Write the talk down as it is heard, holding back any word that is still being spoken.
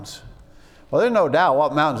Well, there's no doubt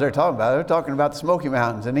what mountains they're talking about. They're talking about the Smoky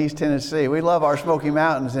Mountains in East Tennessee. We love our Smoky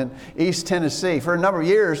Mountains in East Tennessee. For a number of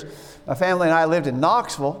years, my family and I lived in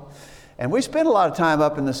Knoxville, and we spent a lot of time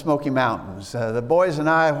up in the Smoky Mountains. The boys and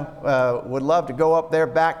I would love to go up there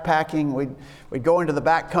backpacking. We'd go into the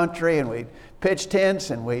back country, and we'd pitch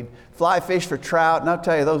tents, and we'd fly fish for trout, and I'll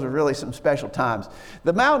tell you, those are really some special times.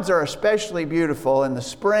 The mountains are especially beautiful in the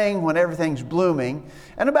spring when everything's blooming,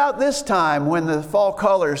 and about this time when the fall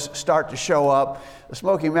colors start to show up, the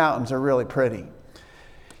Smoky Mountains are really pretty.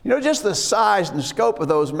 You know, just the size and the scope of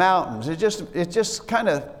those mountains, it just kind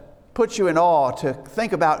of puts you in awe to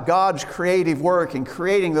think about God's creative work in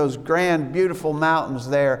creating those grand, beautiful mountains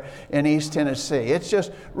there in East Tennessee. It's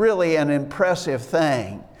just really an impressive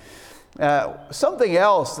thing. Something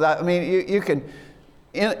else that, I mean, you can,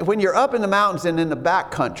 when you're up in the mountains and in the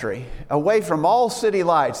back country, away from all city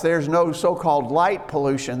lights, there's no so-called light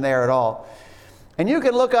pollution there at all. And you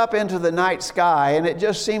can look up into the night sky, and it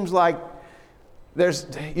just seems like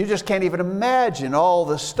you just can't even imagine all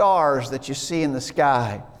the stars that you see in the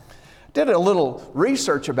sky. Did a little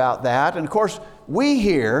research about that, and of course, we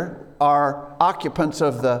here are occupants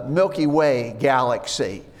of the Milky Way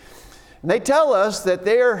galaxy. And they tell us that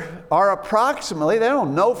there are approximately, they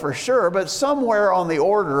don't know for sure, but somewhere on the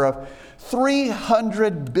order of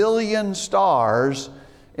 300 billion stars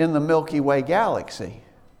in the Milky Way galaxy.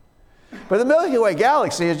 But the Milky Way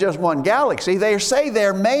galaxy is just one galaxy. They say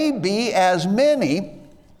there may be as many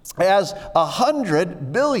as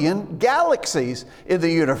 100 billion galaxies in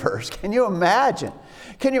the universe. Can you imagine?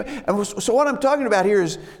 So what I'm talking about here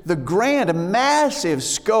is the grand, massive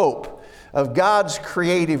scope of God's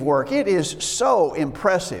creative work. It is so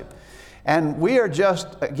impressive. And we are just,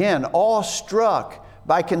 again, awestruck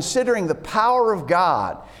by considering the power of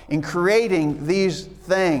God in creating these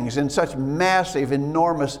things in such massive,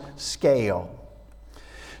 enormous scale.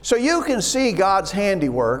 So you can see God's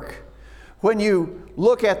handiwork when you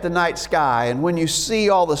look at the night sky and when you see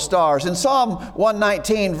all the stars. In Psalm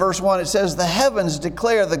 119, verse 1, it says, "The heavens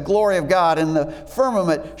declare the glory of God, and the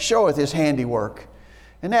firmament showeth His handiwork."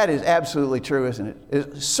 And that is absolutely true, isn't it?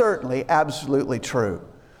 It's certainly absolutely true.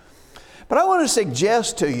 But I want to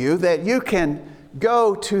suggest to you that you can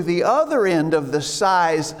go to the other end of the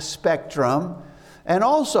size spectrum and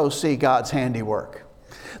also see God's handiwork.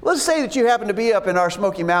 Let's say that you happen to be up in our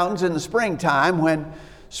Smoky Mountains in the springtime when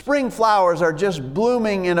spring flowers are just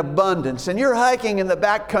blooming in abundance, and you're hiking in the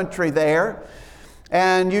backcountry there,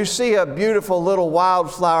 and you see a beautiful little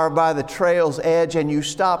wildflower by the trail's edge, and you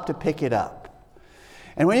stop to pick it up.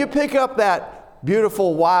 And when you pick up that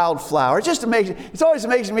beautiful wildflower, it's always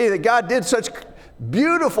amazing to me that God did such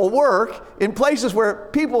beautiful work in places where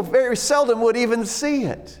people very seldom would even see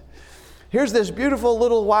it. Here's this beautiful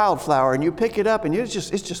little wildflower, and you pick it up, and it's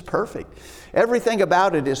just perfect. Everything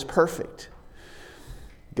about it is perfect.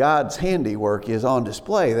 God's handiwork is on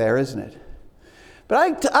display there, isn't it?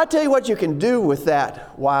 But I tell you what you can do with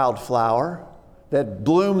that wildflower that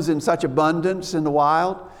blooms in such abundance in the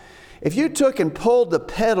wild. If you took and pulled the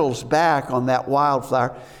petals back on that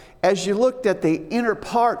wildflower, as you looked at the inner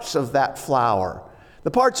parts of that flower, the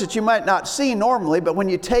parts that you might not see normally, but when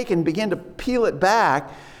you take and begin to peel it back,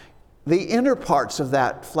 the inner parts of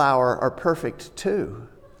that flower are perfect too.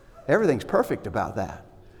 Everything's perfect about that.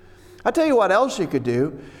 I'll tell you what else you could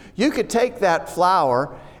do. You could take that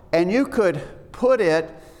flower and you could put it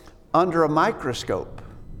under a microscope.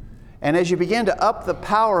 And as you begin to up the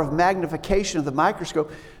power of magnification of the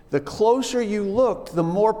microscope, the closer you looked, the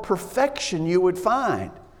more perfection you would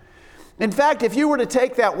find. In fact, if you were to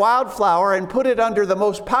take that wildflower and put it under the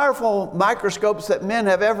most powerful microscopes that men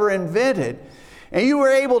have ever invented, and you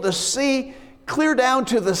were able to see clear down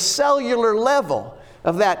to the cellular level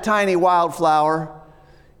of that tiny wildflower,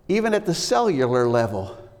 even at the cellular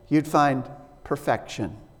level, you'd find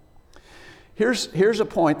perfection. Here's a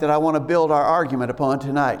point that I want to build our argument upon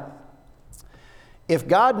tonight. If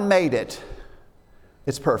God made it,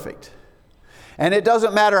 it's perfect. And it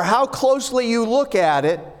doesn't matter how closely you look at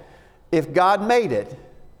it, if God made it,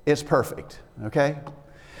 it's perfect. Okay?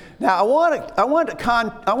 Now, I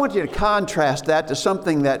want you to contrast that to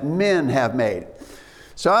something that men have made.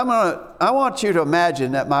 So I want you to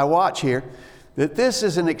imagine that my watch here, that this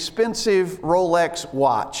is an expensive Rolex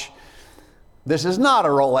watch. This is not a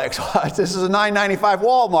Rolex watch. This is a $9.95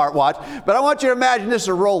 Walmart watch. But I want you to imagine this is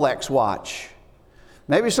a Rolex watch.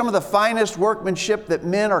 Maybe some of the finest workmanship that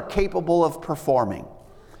men are capable of performing.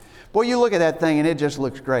 Boy, you look at that thing and it just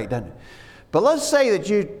looks great, doesn't it? But let's say that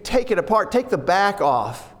you take it apart, take the back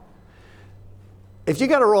off. If you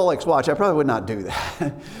got a Rolex watch, I probably would not do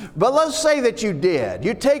that. But let's say that you did.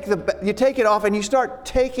 You take it off and you start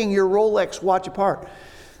taking your Rolex watch apart.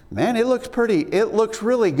 Man, it looks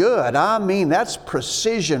really good. I mean, that's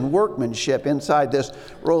precision workmanship inside this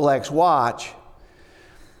Rolex watch.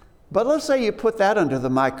 But let's say you put that under the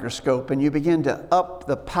microscope and you begin to up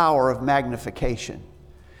the power of magnification.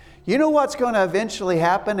 You know what's going to eventually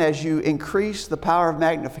happen as you increase the power of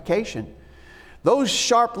magnification? Those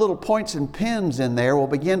sharp little points and pins in there will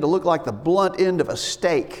begin to look like the blunt end of a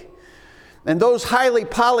steak. And those highly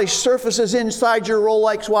polished surfaces inside your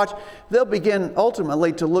Rolex watch, they'll begin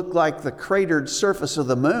ultimately to look like the cratered surface of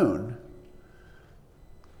the moon.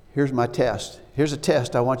 Here's my test. Here's a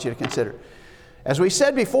test I want you to consider. As we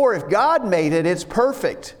said before, if God made it, it's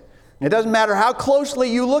perfect. It doesn't matter how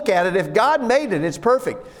closely you look at it. If God made it, it's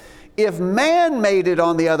perfect. If man made it,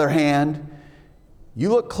 on the other hand, you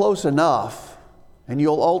look close enough and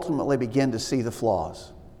you'll ultimately begin to see the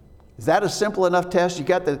flaws. Is that a simple enough test? You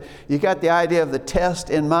got the idea of the test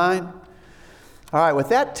in mind? All right, with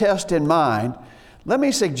that test in mind, let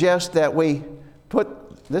me suggest that we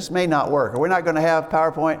put, this may not work. Are we not going to have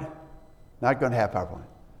PowerPoint? Not going to have PowerPoint.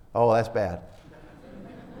 Oh, that's bad.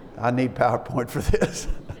 I need PowerPoint for this.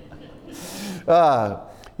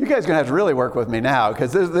 You guys are going to have to really work with me now,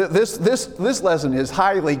 because this lesson is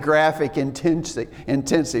highly graphic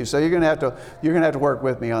intensive. So you're going to have to work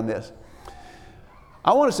with me on this.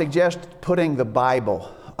 I want to suggest putting the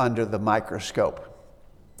Bible under the microscope.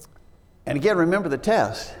 And again, remember the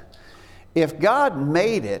test. If God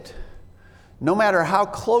made it, no matter how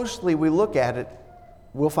closely we look at it,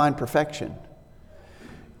 we'll find perfection.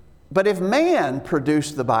 But if man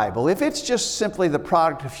produced the Bible, if it's just simply the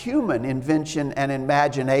product of human invention and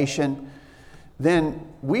imagination, then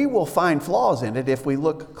we will find flaws in it if we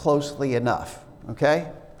look closely enough,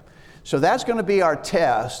 okay? So that's going to be our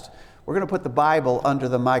test. We're going to put the Bible under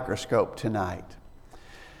the microscope tonight.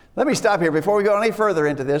 Let me stop here. Before we go any further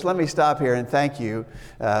into this, let me stop here and thank you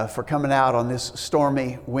for coming out on this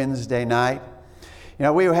stormy Wednesday night. You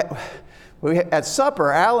know, at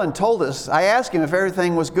supper, Alan told us, I asked him if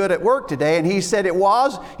everything was good at work today, and he said it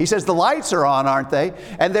was. He says, the lights are on, aren't they?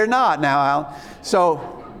 And they're not now, Alan.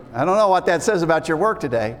 So I don't know what that says about your work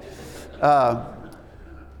today.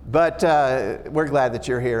 But we're glad that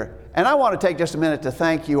you're here. And I want to take just a minute to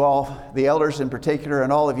thank you all, the elders in particular,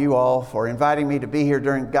 and all of you all for inviting me to be here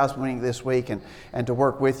during gospel meeting this week and to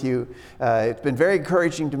work with you. It's been very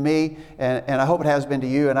encouraging to me, and I hope it has been to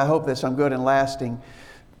you, and I hope that some good and lasting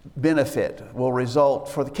benefit will result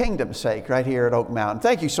for the kingdom's sake right here at Oak Mountain.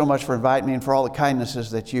 Thank you so much for inviting me and for all the kindnesses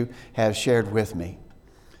that you have shared with me.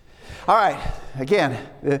 All right, again,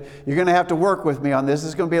 you're going to have to work with me on this.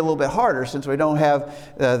 It's going to be a little bit harder since we don't have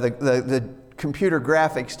the computer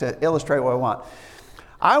graphics to illustrate what I want.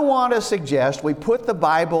 I want to suggest we put the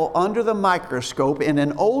Bible under the microscope in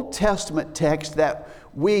an Old Testament text that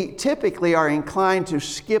we typically are inclined to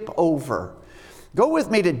skip over. Go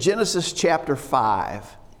with me to Genesis chapter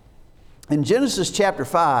 5. In Genesis chapter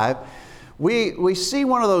 5, we see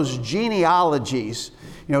one of those genealogies.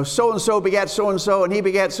 You know, so-and-so begat so-and-so, and he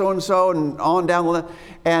begat so-and-so, and on down the line.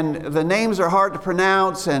 And the names are hard to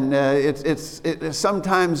pronounce, and it's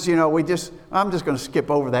sometimes, you know, I'm just going to skip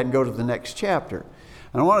over that and go to the next chapter.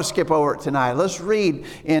 And I want to skip over it tonight. Let's read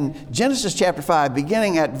in Genesis chapter 5,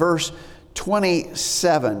 beginning at verse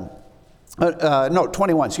 27.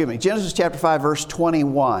 21, excuse me. Genesis chapter 5, verse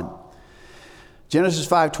 21. Genesis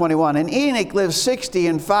 5:21. And Enoch lived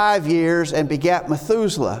 65 years and begat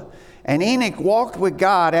Methuselah. And Enoch walked with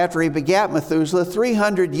God after he begat Methuselah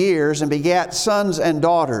 300 years and begat sons and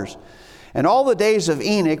daughters. And all the days of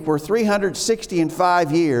Enoch were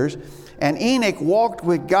 365 years. And Enoch walked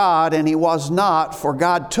with God, and he was not, for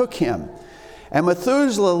God took him. And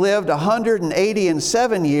Methuselah lived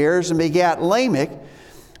 187 years and begat Lamech.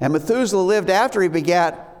 And Methuselah lived after he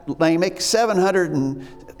begat Lamech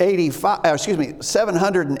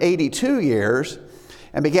 782 years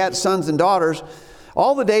and begat sons and daughters.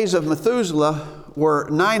 All the days of Methuselah were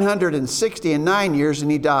 969 years, and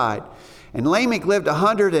he died. And Lamech lived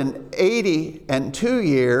 182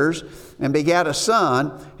 years and begat a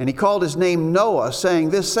son, and he called his name Noah, saying,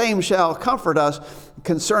 This same shall comfort us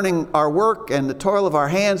concerning our work and the toil of our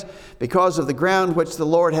hands, because of the ground which the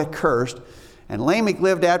Lord had cursed. And Lamech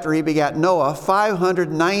lived after he begat Noah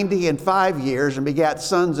 595 years and begat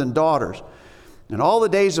sons and daughters. And all the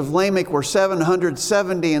days of Lamech were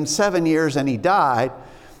 777 years, and he died.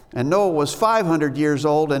 And Noah was 500 years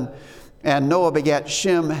old, and Noah begat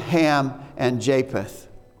Shem, Ham, and Japheth.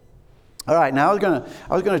 All right, now I was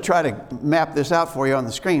going to try to map this out for you on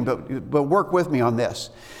the screen, but work with me on this.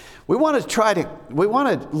 We want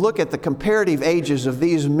to look at the comparative ages of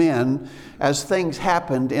these men as things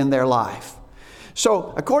happened in their life.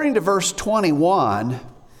 So, according to verse 21,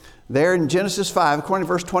 there in Genesis 5, according to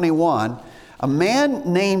verse 21, a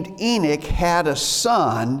man named Enoch had a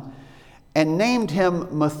son and named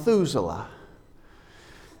him Methuselah.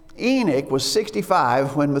 Enoch was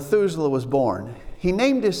 65 when Methuselah was born. He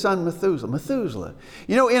named his son Methuselah. Methuselah.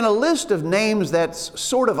 You know, in a list of names that's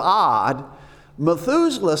sort of odd,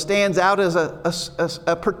 Methuselah stands out as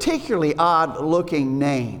a particularly odd-looking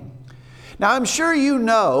name. Now, I'm sure you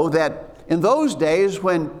know that in those days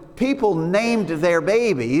when people named their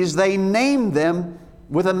babies, they named them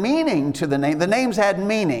with a meaning to the name. The names had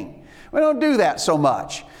meaning. We don't do that so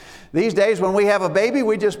much. These days when we have a baby,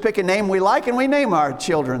 we just pick a name we like and we name our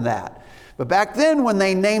children that. But back then when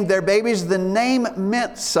they named their babies, the name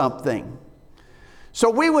meant something. So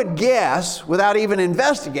we would guess, without even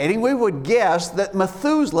investigating, we would guess that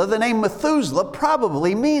Methuselah, the name Methuselah,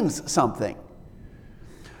 probably means something.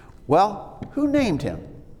 Well, who named him?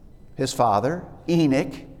 His father,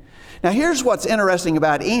 Enoch. Now here's what's interesting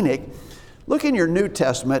about Enoch. Look in your New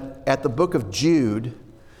Testament at the book of Jude.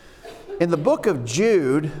 In the book of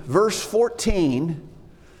Jude, verse 14,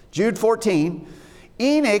 Jude 14,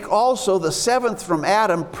 Enoch also, the seventh from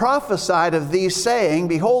Adam, prophesied of these, saying,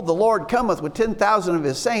 Behold, the Lord cometh with 10,000 of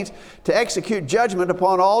his saints to execute judgment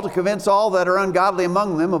upon all, to convince all that are ungodly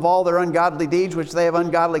among them of all their ungodly deeds which they have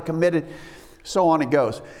ungodly committed. So on it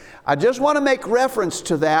goes. I just want to make reference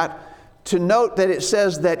to that to note that it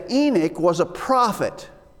says that Enoch was a prophet.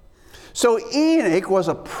 So Enoch was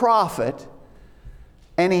a prophet,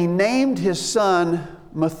 and he named his son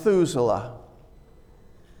Methuselah.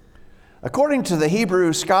 According to the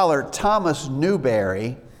Hebrew scholar Thomas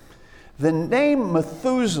Newberry, the name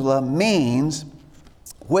Methuselah means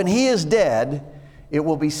when he is dead, it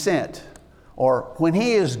will be sent, or when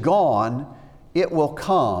he is gone, it will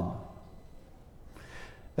come.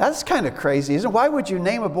 That's kind of crazy, isn't it? Why would you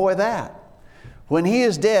name a boy that? When he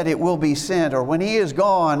is dead, it will be sent, or when he is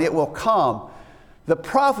gone, it will come. The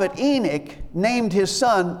prophet Enoch named his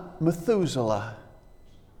son Methuselah.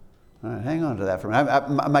 All right, hang on to that for a minute.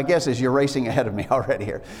 My guess is you're racing ahead of me already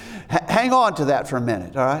here. Hang on to that for a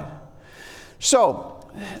minute, all right? So,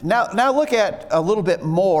 now look at a little bit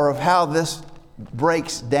more of how this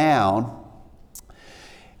breaks down.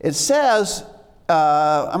 It says,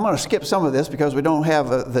 I'm going to skip some of this because we don't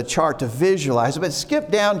have the chart to visualize it, but skip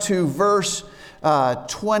down to verse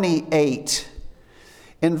 28.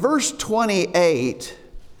 In verse 28,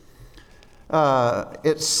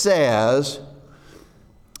 it says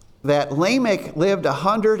that Lamech lived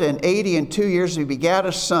 182 years. He begat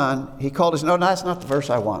a son. He called his... No, that's not the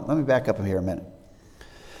verse I want. Let me back up here a minute.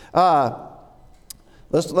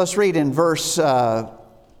 Let's read in verse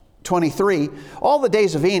 23. All the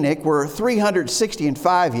days of Enoch were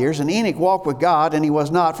 365 years, and Enoch walked with God, and he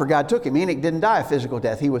was not, for God took him. Enoch didn't die a physical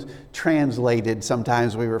death. He was translated,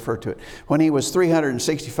 sometimes we refer to it, when he was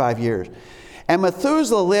 365 years. And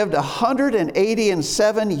Methuselah lived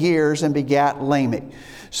 187 years and begat Lamech.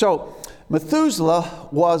 So Methuselah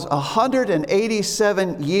was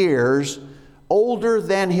 187 years older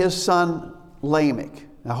than his son Lamech.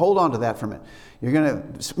 Now hold on to that for a minute. You're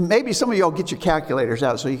going to, maybe some of y'all get your calculators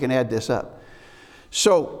out so you can add this up.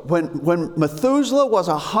 So when Methuselah was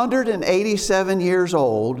 187 years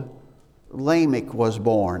old, Lamech was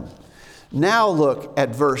born. Now look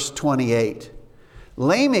at verse 28.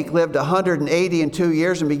 Lamech lived 182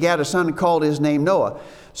 years and begat a son and called his name Noah.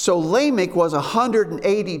 So Lamech was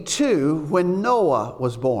 182 when Noah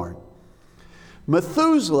was born.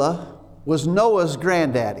 Methuselah was Noah's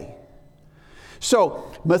granddaddy.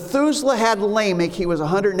 So Methuselah had Lamech, he was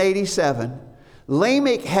 187.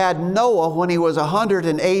 Lamech had Noah when he was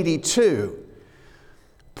 182.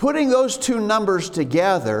 Putting those two numbers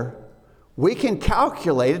together, we can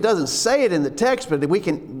calculate, it doesn't say it in the text, but we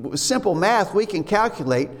can, simple math, we can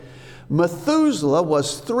calculate Methuselah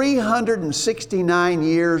was 369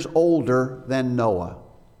 years older than Noah.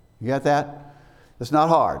 You got that? It's not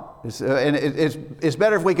hard. It's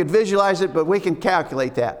better if we could visualize it, but we can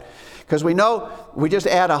calculate that. Because we know, we just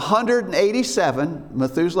add 187,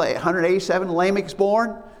 Methuselah 187, Lamech's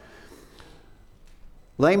born.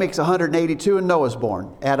 Lamech's 182 and Noah's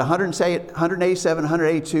born. Add 187,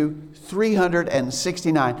 182,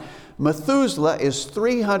 369. Methuselah is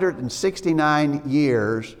 369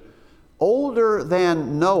 years older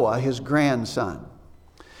than Noah, his grandson.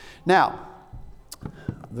 Now,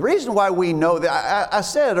 the reason why we know that, I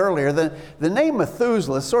said earlier, the name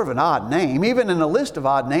Methuselah is sort of an odd name. Even in a list of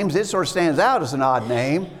odd names, it sort of stands out as an odd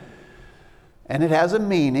name. And it has a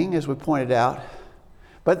meaning, as we pointed out.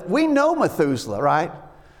 But we know Methuselah, right?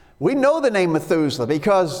 We know the name Methuselah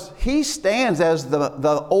because he stands as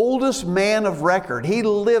the oldest man of record. He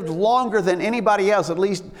lived longer than anybody else. At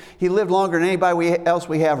least he lived longer than anybody else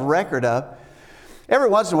we have record of. Every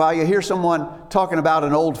once in a while you hear someone talking about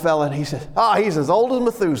an old fella and he says, he's as old as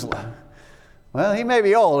Methuselah. Well, he may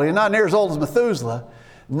be old. He's not near as old as Methuselah.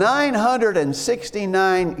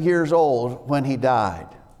 969 years old when he died.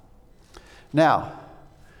 Now,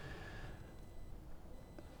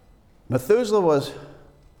 Methuselah was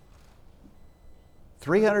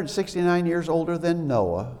 369 years older than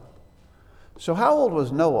Noah. So how old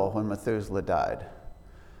was Noah when Methuselah died?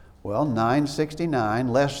 Well, 969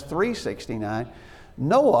 less 369.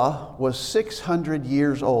 Noah was 600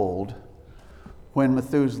 years old when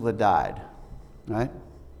Methuselah died, right?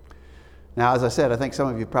 Now, as I said, I think some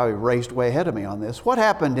of you probably raced way ahead of me on this. What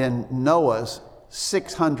happened in Noah's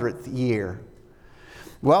 600th year?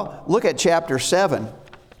 Well, look at chapter 7.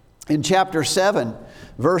 In chapter 7,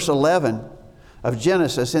 verse 11 of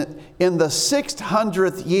Genesis, in the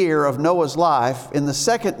 600th year of Noah's life, in the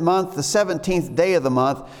second month, the 17th day of the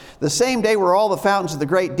month, the same day were all the fountains of the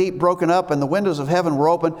great deep broken up, and the windows of heaven were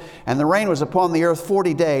open, and the rain was upon the earth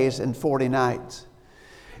 40 days and 40 nights.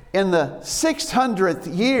 In the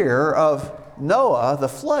 600th year of Noah, the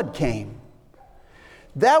flood came.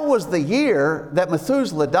 That was the year that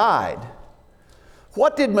Methuselah died.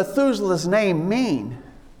 What did Methuselah's name mean?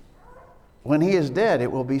 When he is dead,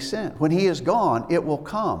 it will be sent. When he is gone, it will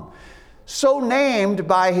come. So named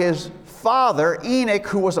by his father, Enoch,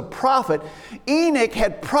 who was a prophet. Enoch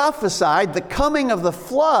had prophesied the coming of the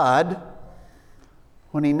flood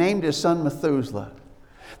when he named his son Methuselah.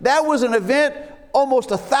 That was an event almost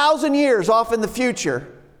 1,000 years off in the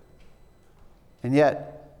future. And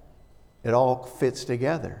yet, it all fits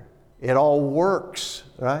together. It all works,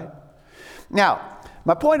 right? Now,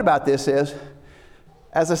 my point about this is,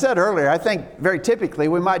 as I said earlier, I think very typically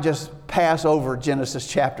we might just pass over Genesis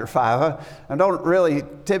chapter 5. I don't really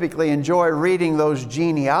typically enjoy reading those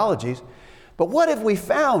genealogies. But what have we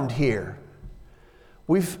found here?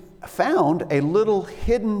 We've found a little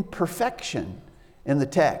hidden perfection in the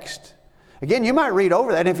text. Again, you might read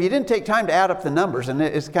over that. If you didn't take time to add up the numbers, and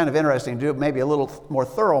it's kind of interesting to do maybe a little more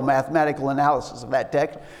thorough mathematical analysis of that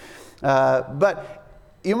text. But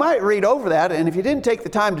you might read over that, and if you didn't take the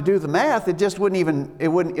time to do the math, it just wouldn't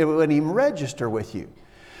even register with you.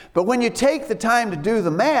 But when you take the time to do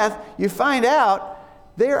the math, you find out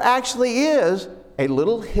there actually is a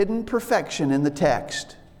little hidden perfection in the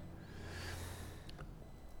text.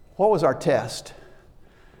 What was our test?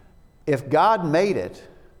 If God made it,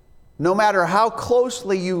 no matter how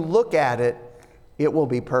closely you look at it, it will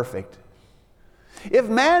be perfect. If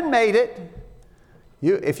man made it,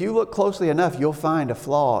 if you look closely enough, you'll find a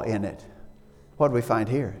flaw in it. What do we find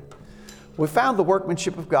here? We found the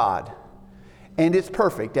workmanship of God, and it's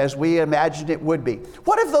perfect as we imagined it would be.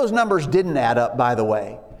 What if those numbers didn't add up, by the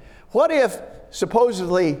way? What if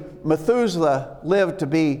supposedly Methuselah lived to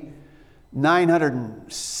be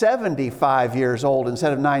 975 years old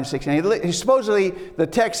instead of 969? Supposedly the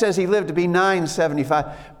text says he lived to be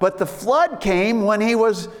 975, but the flood came when he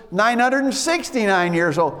was 969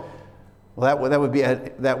 years old. Well,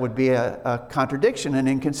 that would be a contradiction, an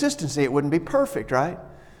inconsistency. It wouldn't be perfect, right?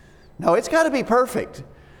 No, it's got to be perfect.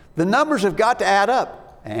 The numbers have got to add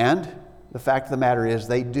up. And the fact of the matter is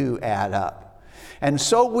they do add up. And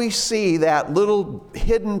so we see that little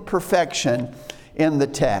hidden perfection in the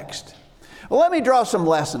text. Well, let me draw some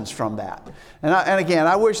lessons from that. And again,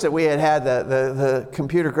 I wish that we had the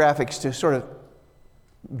computer graphics to sort of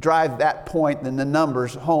drive that point and the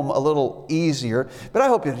numbers home a little easier, but I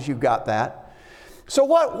hope that you got that. So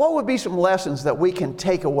what would be some lessons that we can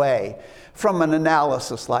take away from an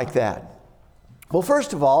analysis like that? Well,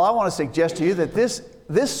 first of all, I want to suggest to you that this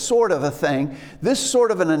sort of a thing, this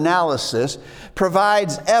sort of an analysis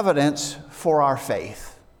provides evidence for our faith.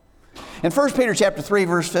 In 1 Peter chapter 3,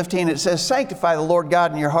 verse 15, it says, "Sanctify the Lord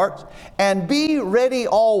God in your hearts, and be ready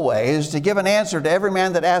always to give an answer to every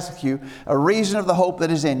man that asketh you a reason of the hope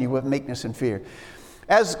that is in you with meekness and fear."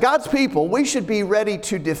 As God's people, we should be ready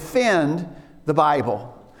to defend the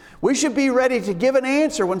Bible. We should be ready to give an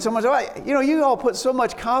answer when someone says, you all put so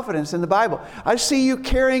much confidence in the Bible. I see you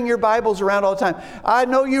carrying your Bibles around all the time. I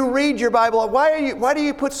know you read your Bible. Why do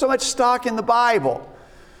you put so much stock in the Bible?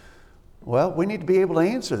 Well, we need to be able to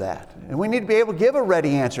answer that. And we need to be able to give a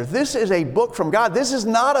ready answer. This is a book from God. This is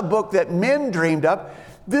not a book that men dreamed up.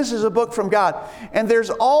 This is a book from God. And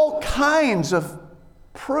there's all kinds of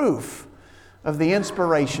proof of the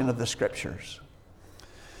inspiration of the Scriptures.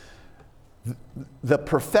 The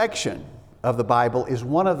perfection of the Bible is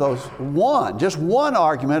one of those, just one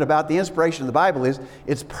argument about the inspiration of the Bible is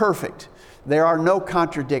it's perfect. There are no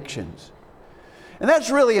contradictions. And that's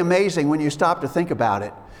really amazing when you stop to think about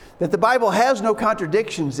it, that the Bible has no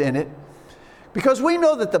contradictions in it, because we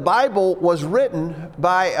know that the Bible was written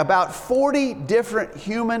by about 40 different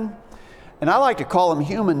human, and I like to call them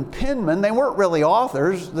human penmen. They weren't really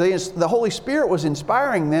authors. The Holy Spirit was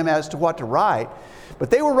inspiring them as to what to write, but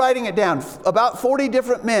they were writing it down. About 40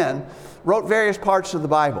 different men wrote various parts of the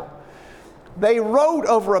Bible. They wrote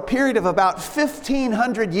over a period of about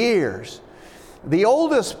 1,500 years. The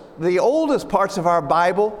oldest parts of our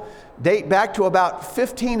Bible date back to about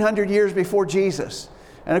 1,500 years before Jesus.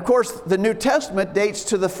 And of course, the New Testament dates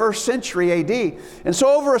to the 1st century AD. And so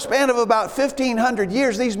over a span of about 1,500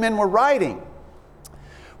 years, these men were writing.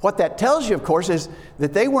 What that tells you, of course, is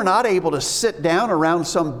that they were not able to sit down around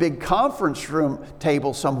some big conference room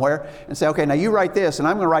table somewhere and say, okay, now you write this and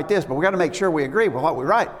I'm going to write this, but we've got to make sure we agree with what we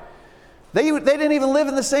write. They didn't even live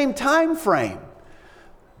in the same time frame.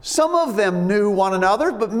 Some of them knew one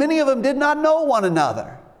another, but many of them did not know one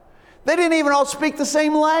another. They didn't even all speak the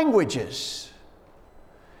same languages.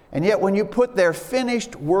 And yet when you put their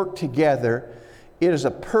finished work together, it is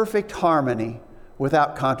a perfect harmony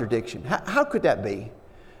without contradiction. How could that be?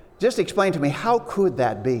 Just explain to me, how could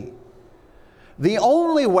that be? The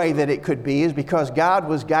only way that it could be is because God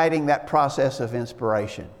was guiding that process of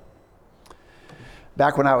inspiration.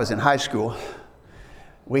 Back when I was in high school,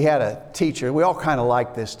 we had a teacher. We all kind of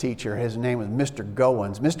liked this teacher. His name was Mr.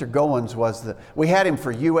 Goins. Mr. Goins we had him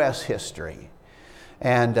for U.S. history.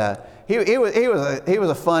 And he was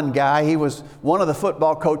a fun guy. He was one of the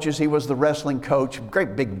football coaches. He was the wrestling coach,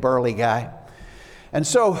 great big burly guy. And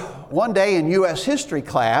so one day in U.S. history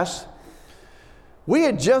class, we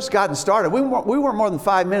had just gotten started. We weren't more than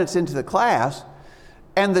 5 minutes into the class,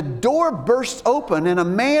 and the door bursts open and a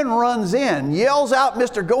man runs in, yells out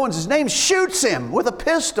Mr. Goins' name, shoots him with a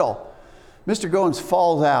pistol. Mr. Goins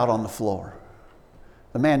falls out on the floor.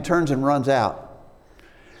 The man turns and runs out.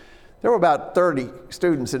 There were about 30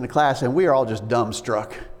 students in the class, and we are all just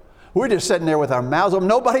dumbstruck. We're just sitting there with our mouths open.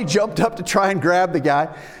 Nobody jumped up to try and grab the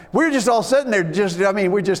guy. We were just all sitting there, we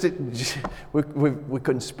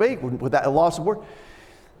couldn't speak without a loss of word.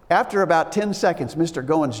 After about 10 seconds, Mr.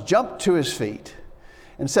 Goins jumped to his feet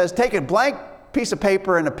and says, take a blank piece of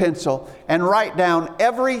paper and a pencil and write down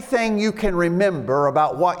everything you can remember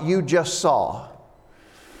about what you just saw.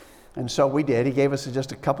 And so we did. He gave us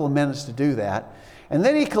just a couple of minutes to do that. And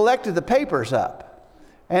then he collected the papers up.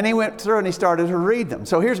 And he went through and he started to read them.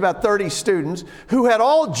 So here's about 30 students who had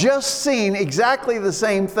all just seen exactly the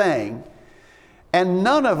same thing. And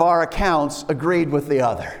none of our accounts agreed with the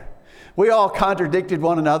other. We all contradicted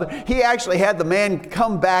one another. He actually had the man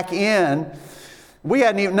come back in.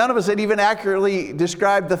 None of us had even accurately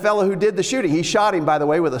described the fellow who did the shooting. He shot him, by the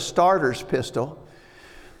way, with a starter's pistol.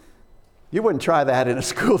 You wouldn't try that in a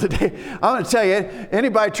school today. I'm going to tell you,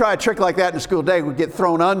 anybody try a trick like that in a school today would get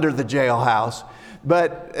thrown under the jailhouse.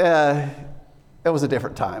 But it was a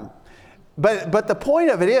different time. But the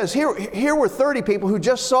point of it is, here were 30 people who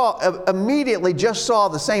immediately saw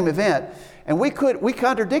the same event, and we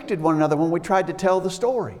contradicted one another when we tried to tell the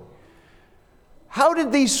story. How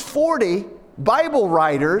did these 40 Bible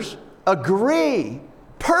writers agree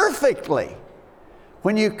perfectly?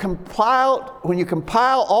 When you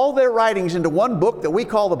compile all their writings into one book that we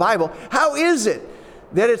call the Bible, how is it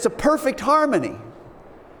that it's a perfect harmony?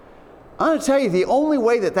 I'm going to tell you, the only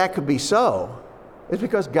way that could be so is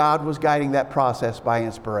because God was guiding that process by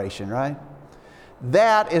inspiration, right?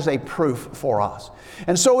 That is a proof for us.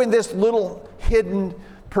 And so in this little hidden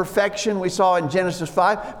perfection we saw in Genesis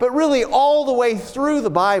 5, but really all the way through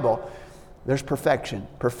the Bible, there's perfection,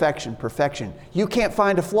 perfection, perfection. You can't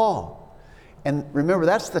find a flaw. And remember,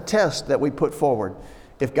 that's the test that we put forward.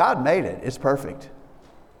 If God made it, it's perfect.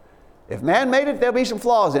 If man made it, there'll be some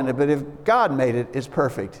flaws in it, but if God made it, it's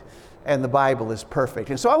perfect. And the Bible is perfect.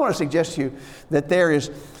 And so I want to suggest to you that there is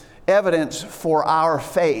evidence for our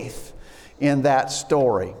faith in that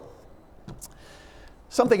story.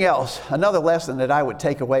 Something else, another lesson that I would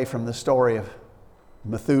take away from the story of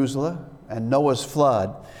Methuselah and Noah's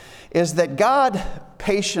flood is that God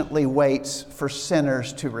patiently waits for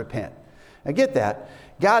sinners to repent. Now get that.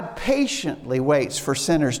 God patiently waits for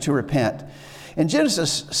sinners to repent. In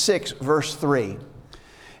Genesis 6, verse 3,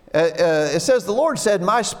 it says, the Lord said,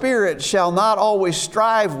 my spirit shall not always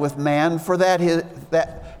strive with man, for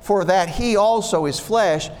that he also is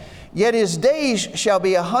flesh, yet his days shall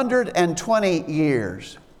be 120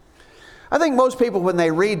 years. I think most people, when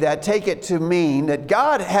they read that, take it to mean that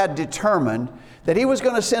God had determined that he was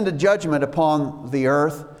going to send a judgment upon the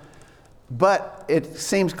earth But it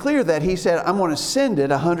seems clear that he said, I'm going to send it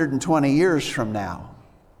 120 years from now.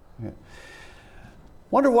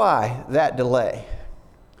 Wonder why that delay?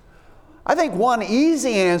 I think one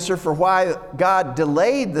easy answer for why God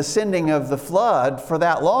delayed the sending of the flood for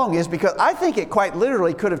that long is because I think it quite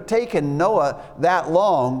literally could have taken Noah that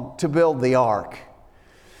long to build the ark.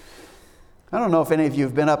 I don't know if any of you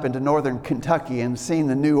have been up into northern Kentucky and seen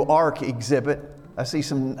the new ark exhibit. I see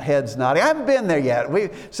some heads nodding. I haven't been there yet.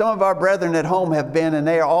 Some of our brethren at home have been, and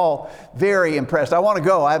they are all very impressed. I want to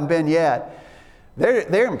go. I haven't been yet.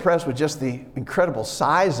 They're impressed with just the incredible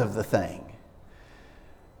size of the thing.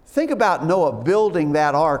 Think about Noah building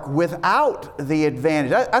that ark without the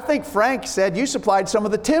advantage. I think Frank said you supplied some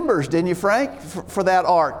of the timbers, didn't you, Frank, for that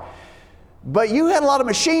ark? But you had a lot of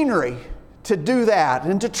machinery to do that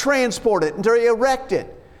and to transport it and to erect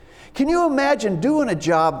it. Can you imagine doing a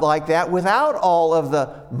job like that without all of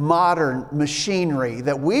the modern machinery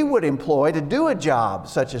that we would employ to do a job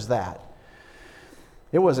such as that?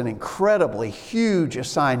 It was an incredibly huge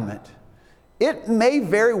assignment. It may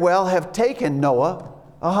very well have taken Noah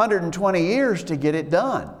 120 years to get it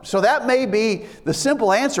done. So that may be the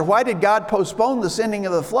simple answer. Why did God postpone the sending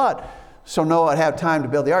of the flood? So Noah would have time to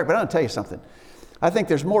build the ark. But I'm going to tell you something. I think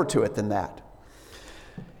there's more to it than that.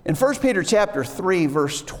 In 1 Peter chapter 3,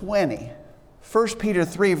 verse 20, 1 Peter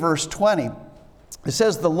 3, verse 20, it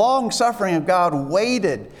says, the long suffering of God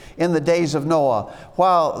waited in the days of Noah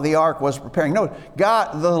while the ark was preparing. No,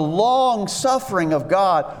 the long suffering of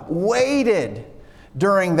God waited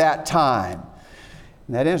during that time.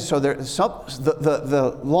 And that is, so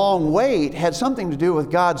the long wait had something to do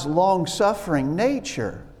with God's long-suffering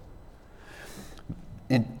nature.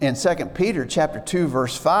 In 2 Peter chapter 2,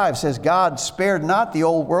 verse 5 says, God spared not the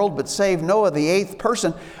old world, but saved Noah, the eighth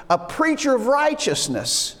person, a preacher of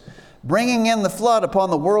righteousness, bringing in the flood upon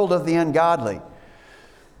the world of the ungodly.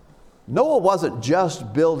 Noah wasn't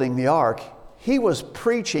just building the ark. He was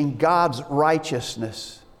preaching God's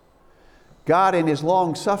righteousness. God in His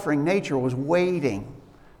long-suffering nature was waiting.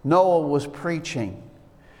 Noah was preaching.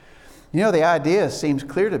 You know, the idea seems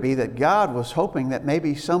clear to be that God was hoping that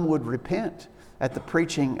maybe some would repent at the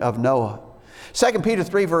preaching of Noah. 2 Peter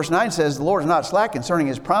 3 verse 9 says, the Lord is not slack concerning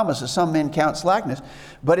His promise, as some men count slackness,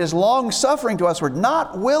 but is long-suffering to usward,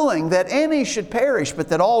 not willing that any should perish, but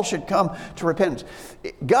that all should come to repentance.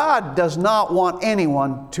 God does not want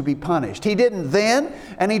anyone to be punished. He didn't then,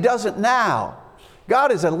 and He doesn't now.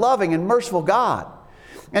 God is a loving and merciful God.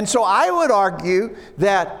 And so I would argue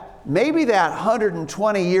that maybe that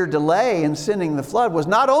 120-year delay in sending the flood was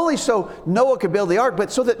not only so Noah could build the ark,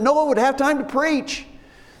 but so that Noah would have time to preach.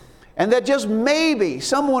 And that just maybe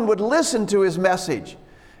someone would listen to his message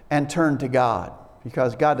and turn to God,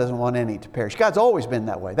 because God doesn't want any to perish. God's always been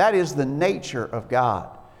that way. That is the nature of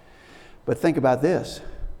God. But think about this.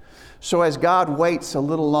 So as God waits a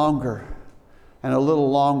little longer and a little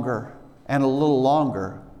longer and a little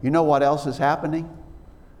longer, you know what else is happening?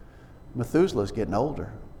 Methuselah's getting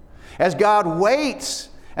older. As God waits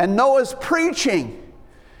and Noah's preaching,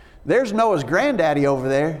 there's Noah's granddaddy over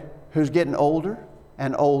there who's getting older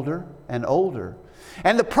and older and older.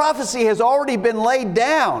 And the prophecy has already been laid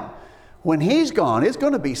down. When he's gone, it's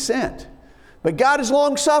going to be sent. But God is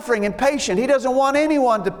long-suffering and patient. He doesn't want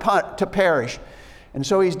anyone to perish. And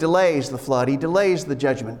so He delays the flood. He delays the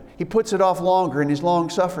judgment. He puts it off longer in His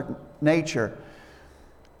long-suffering nature.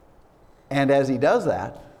 And as He does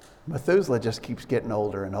that, Methuselah just keeps getting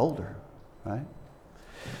older and older, right?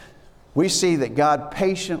 We see that God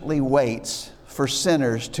patiently waits for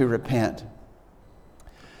sinners to repent.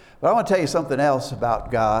 But I want to tell you something else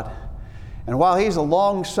about God. And while He's a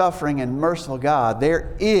long-suffering and merciful God,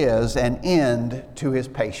 there is an end to His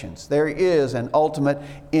patience. There is an ultimate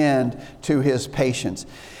end to His patience.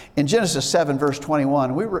 In Genesis 7, verse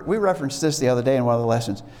 21, we referenced this the other day in one of the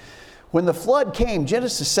lessons. When the flood came,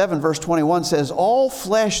 Genesis 7 verse 21 says, all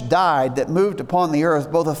flesh died that moved upon the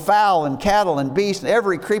earth, both of fowl and cattle and beast, and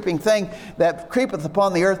every creeping thing that creepeth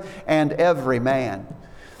upon the earth, and every man.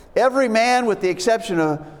 Every man, with the exception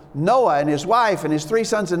of Noah and his wife and his 3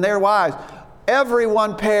 sons and their wives,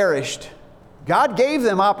 everyone perished. God gave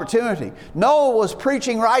them opportunity. Noah was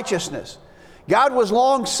preaching righteousness. God was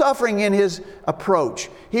long-suffering in His approach.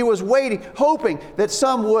 He was waiting, hoping that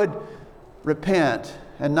some would repent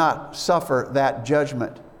and not suffer that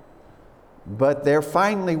judgment. But there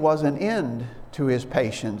finally was an end to His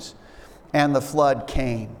patience, and the flood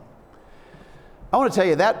came. I want to tell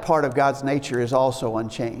you that part of God's nature is also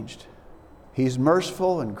unchanged. He's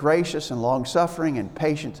merciful and gracious and long-suffering and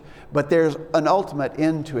patient, but there's an ultimate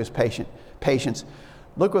end to His patience.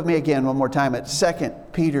 Look with me again one more time at 2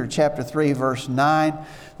 Peter chapter 3, verse 9.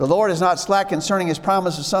 The Lord is not slack concerning his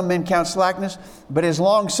promise, as some men count slackness, but is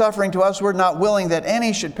long-suffering to us. We're not willing that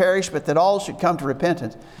any should perish, but that all should come to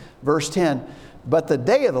repentance. Verse 10, but the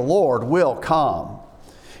day of the Lord will come.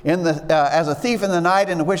 As a thief in the night,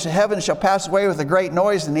 in which the heavens shall pass away with a great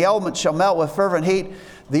noise, and the elements shall melt with fervent heat.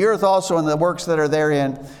 The earth also and the works that are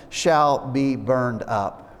therein shall be burned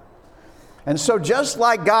up. And so just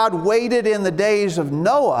like God waited in the days of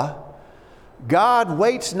Noah, God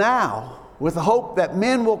waits now with the hope that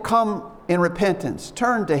men will come in repentance,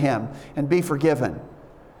 turn to him, and be forgiven.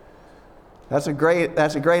 That's a great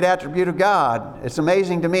attribute of God. It's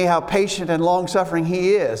amazing to me how patient and long-suffering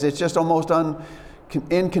he is. It's just almost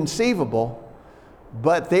inconceivable.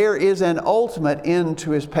 But there is an ultimate end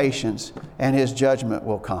to his patience, and his judgment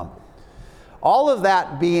will come. All of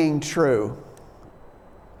that being true,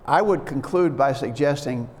 I would conclude by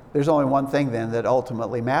suggesting there's only one thing then that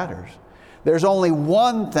ultimately matters. There's only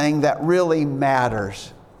one thing that really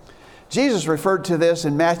matters. Jesus referred to this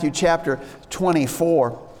in Matthew chapter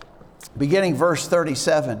 24, beginning verse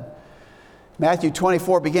 37. Matthew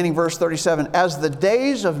 24, beginning verse 37. As the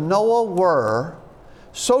days of Noah were,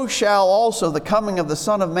 so shall also the coming of the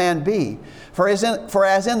Son of Man be. For as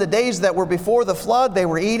in the days that were before the flood, they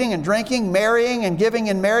were eating and drinking, marrying and giving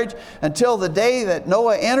in marriage, until the day that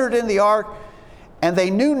Noah entered in the ark, and they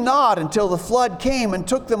knew not until the flood came and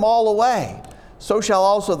took them all away. So shall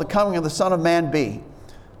also the coming of the Son of Man be.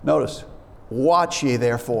 Notice, watch ye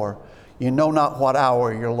therefore, you know not what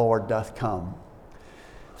hour your Lord doth come.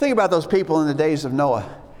 Think about those people in the days of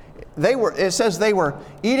Noah. It says they were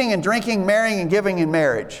eating and drinking, marrying and giving in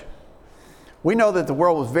marriage. We know that the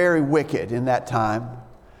world was very wicked in that time.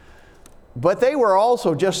 But they were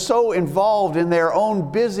also just so involved in their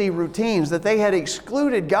own busy routines that they had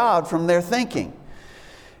excluded God from their thinking.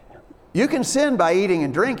 You can sin by eating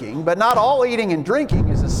and drinking, but not all eating and drinking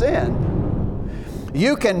is a sin.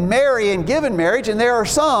 You can marry and give in marriage, and there are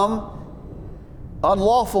some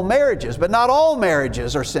unlawful marriages, but not all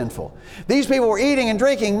marriages are sinful. These people were eating and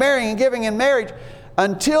drinking, marrying and giving in marriage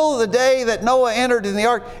until the day that Noah entered in the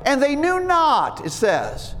ark, and they knew not, it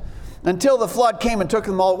says, until the flood came and took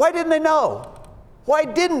them all. Why didn't they know? Why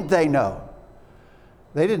didn't they know?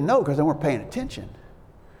 They didn't know because they weren't paying attention.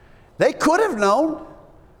 They could have known.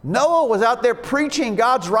 Noah was out there preaching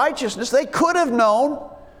God's righteousness. They could have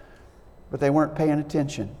known, but they weren't paying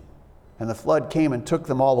attention. And the flood came and took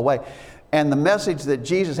them all away. And the message that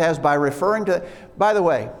Jesus has by referring to, by the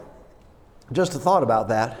way, just a thought about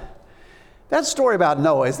that. That story about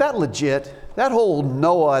Noah, is that legit? That whole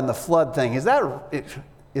Noah and the flood thing, is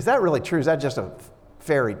that really true? Is that just a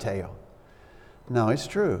fairy tale? No, it's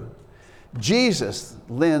true. Jesus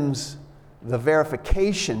lends the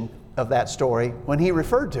verification of that story when he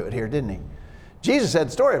referred to it here, didn't he? Jesus said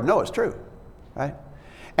the story of Noah is true, right?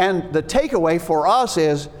 And the takeaway for us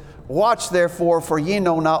is, watch therefore, for ye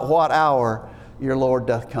know not what hour your Lord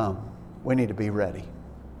doth come. We need to be ready.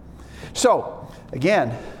 So,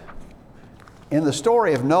 again, in the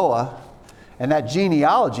story of Noah and that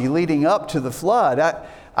genealogy leading up to the flood,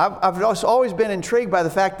 I've always been intrigued by the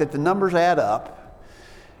fact that the numbers add up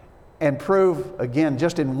and prove, again,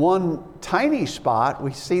 just in one tiny spot,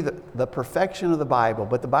 we see the perfection of the Bible,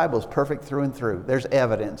 but the Bible is perfect through and through. There's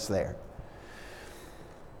evidence there.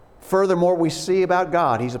 Furthermore, we see about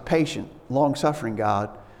God, He's a patient, long-suffering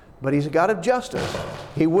God, but He's a God of justice.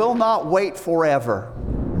 He will not wait forever.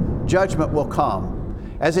 Judgment will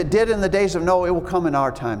come. As it did in the days of Noah, it will come in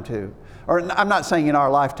our time too. Or I'm not saying in our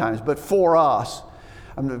lifetimes, but for us.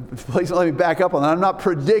 Please let me back up on that. I'm not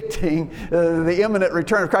predicting the imminent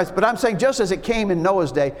return of Christ, but I'm saying just as it came in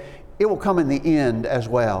Noah's day, it will come in the end as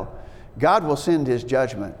well. God will send His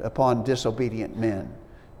judgment upon disobedient men.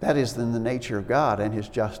 That is in the nature of God and His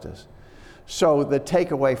justice. So the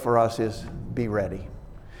takeaway for us is be ready.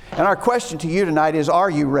 And our question to you tonight is, are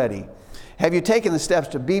you ready? Have you taken the steps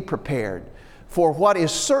to be prepared for what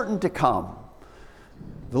is certain to come?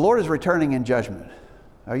 The Lord is returning in judgment.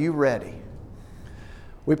 Are you ready?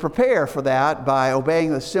 We prepare for that by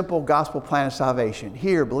obeying the simple gospel plan of salvation.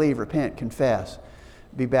 Hear, believe, repent, confess,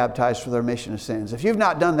 be baptized for the remission of sins. If you've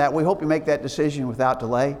not done that, we hope you make that decision without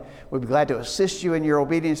delay. We'd be glad to assist you in your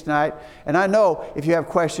obedience tonight. And I know if you have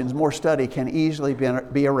questions, more study can easily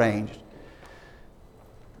be arranged.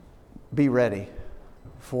 Be ready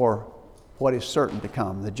for what is certain to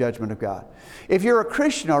come, the judgment of God. If you're a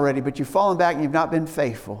Christian already, but you've fallen back and you've not been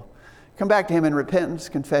faithful, come back to Him in repentance,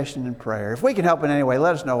 confession, and prayer. If we can help in any way,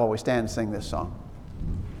 let us know while we stand and sing this song.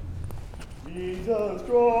 Jesus,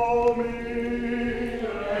 draw me.